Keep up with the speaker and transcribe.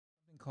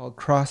called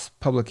cross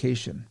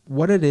publication.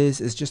 What it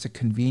is just a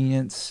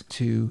convenience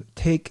to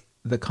take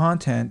the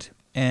content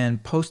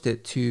and post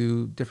it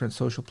to different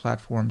social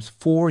platforms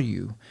for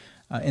you.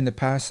 In the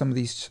past, some of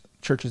these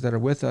churches that are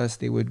with us,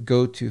 they would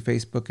go to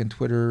Facebook and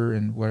Twitter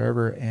and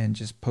whatever and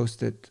just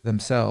post it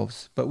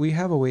themselves. But we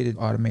have a way to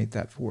automate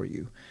that for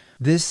you.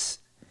 This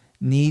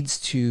needs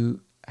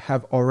to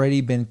have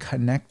already been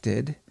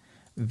connected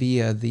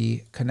via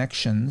the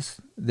connections.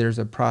 There's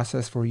a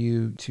process for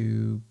you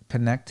to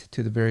connect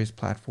to the various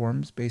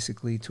platforms,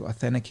 basically to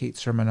authenticate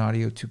sermon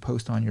audio to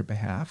post on your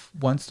behalf.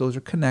 Once those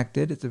are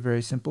connected, it's a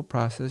very simple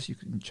process. You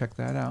can check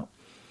that out.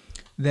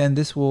 Then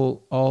this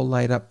will all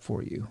light up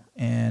for you.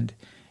 And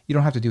you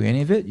don't have to do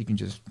any of it. You can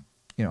just,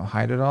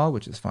 hide it all,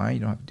 which is fine.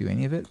 You don't have to do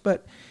any of it.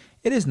 But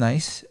it is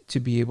nice to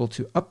be able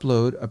to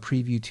upload a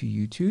preview to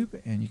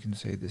YouTube. And you can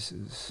say this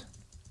is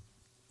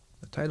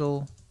the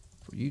title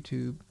for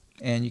YouTube.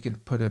 And you can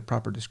put a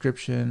proper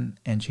description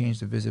and change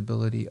the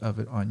visibility of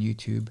it on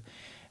YouTube.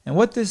 And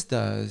what this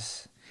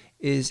does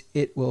is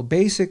it will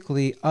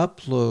basically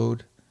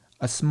upload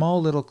a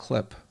small little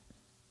clip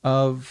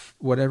of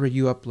whatever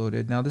you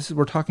uploaded. Now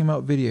we're talking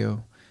about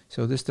video,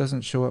 so this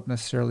doesn't show up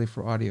necessarily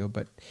for audio,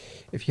 but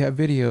if you have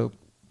video,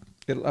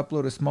 it'll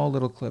upload a small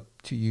little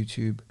clip to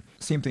YouTube.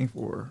 Same thing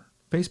for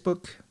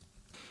Facebook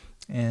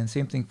and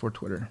same thing for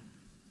Twitter.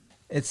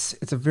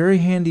 It's a very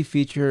handy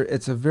feature.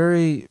 It's a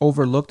very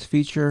overlooked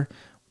feature.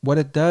 What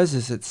it does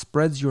is it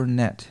spreads your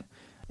net.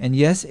 And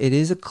yes, it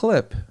is a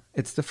clip.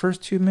 It's the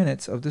first 2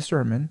 minutes of the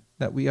sermon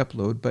that we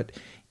upload, but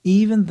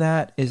even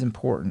that is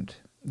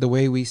important, the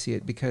way we see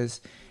it, because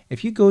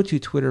if you go to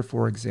Twitter,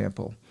 for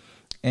example,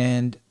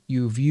 and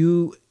you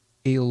view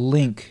a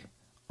link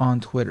on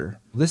Twitter,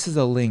 this is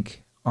a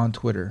link on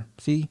Twitter.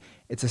 See,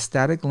 it's a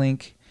static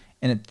link,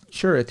 and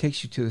it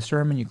takes you to the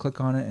sermon. You click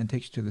on it and it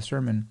takes you to the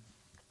sermon.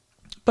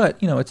 But,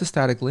 it's a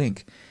static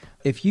link.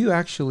 If you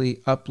actually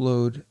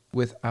upload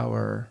with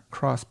our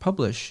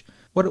cross-publish,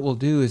 what it will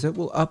do is it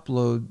will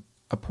upload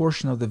a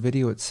portion of the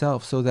video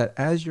itself so that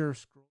as you're